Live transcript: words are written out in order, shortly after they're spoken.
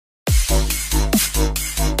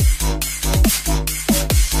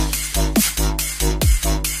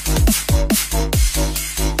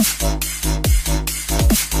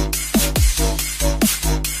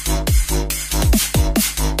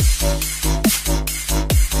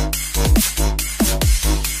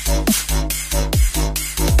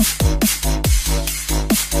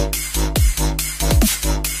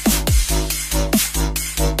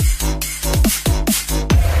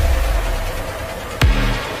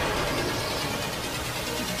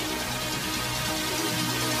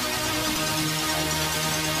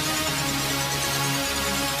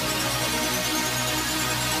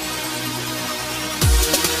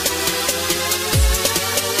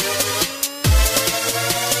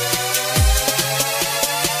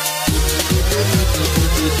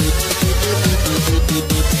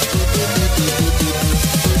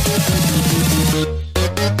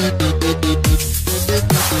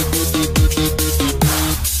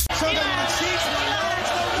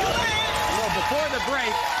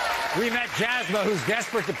Jasma, who's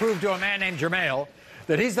desperate to prove to a man named Jermale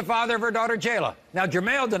that he's the father of her daughter, Jayla. Now,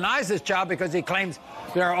 Jermale denies this child because he claims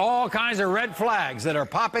there are all kinds of red flags that are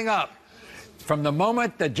popping up from the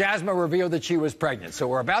moment that Jasma revealed that she was pregnant. So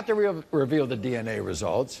we're about to reveal the DNA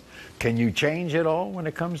results. Can you change it all when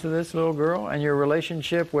it comes to this little girl and your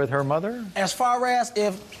relationship with her mother? As far as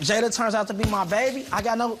if Jada turns out to be my baby, I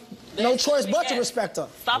got no choice but to respect her.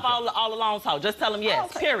 Stop all the long talk. Just tell him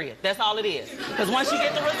yes, period. That's all it is. Because once you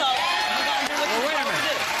get the results, you're going to do what you're supposed to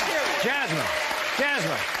do, period.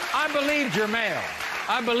 Jasma, I believe Jermale.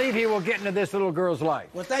 I believe he will get into this little girl's life.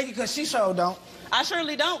 Well, thank you, because she sure don't. I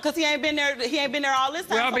surely don't, because he ain't been there. He ain't been there all this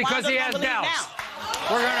time. Well, so because he has doubts. Now?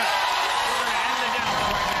 We're gonna end the doubts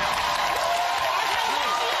right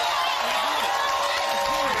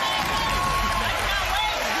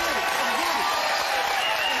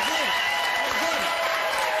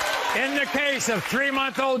now. In the case of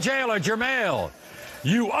 3-month-old jailer Jermale,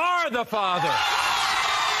 you are the father.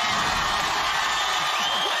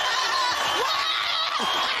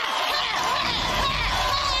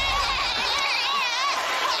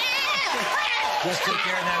 Just take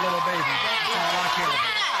care of that little baby. That's all I care about.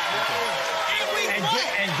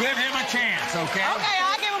 And give him a chance, okay? Okay,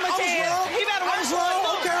 I'll give him a chance. He better work for it.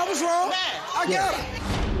 Okay, I was wrong. I got it.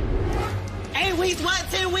 8 weeks what?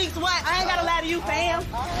 10 weeks what? I ain't gotta lie to you, fam.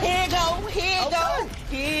 Here you go. Here you go.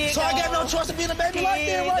 Here you So go. I got no choice of being a baby like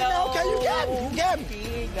that right now. Okay, you got me. You got me.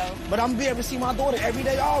 Here you go. But I'm gonna be able to see my daughter every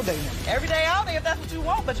day, all day now. Every day, all day, if that's what you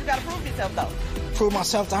want, but you gotta prove yourself, though. Prove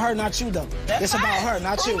myself to her, not you, though. That's it's about her,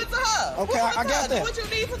 not you. Prove it to her. Okay, I got that. Do what you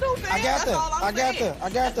need to do, fam. I got that. I got that. I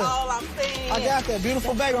got that. That's all I'm saying. I got that.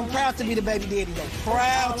 Beautiful baby. I'm proud to be the baby daddy, though.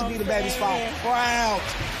 Proud to be the baby's father. Proud.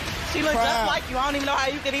 She looks Proud. just like you. I don't even know how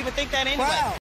you could even think that anyway. Proud.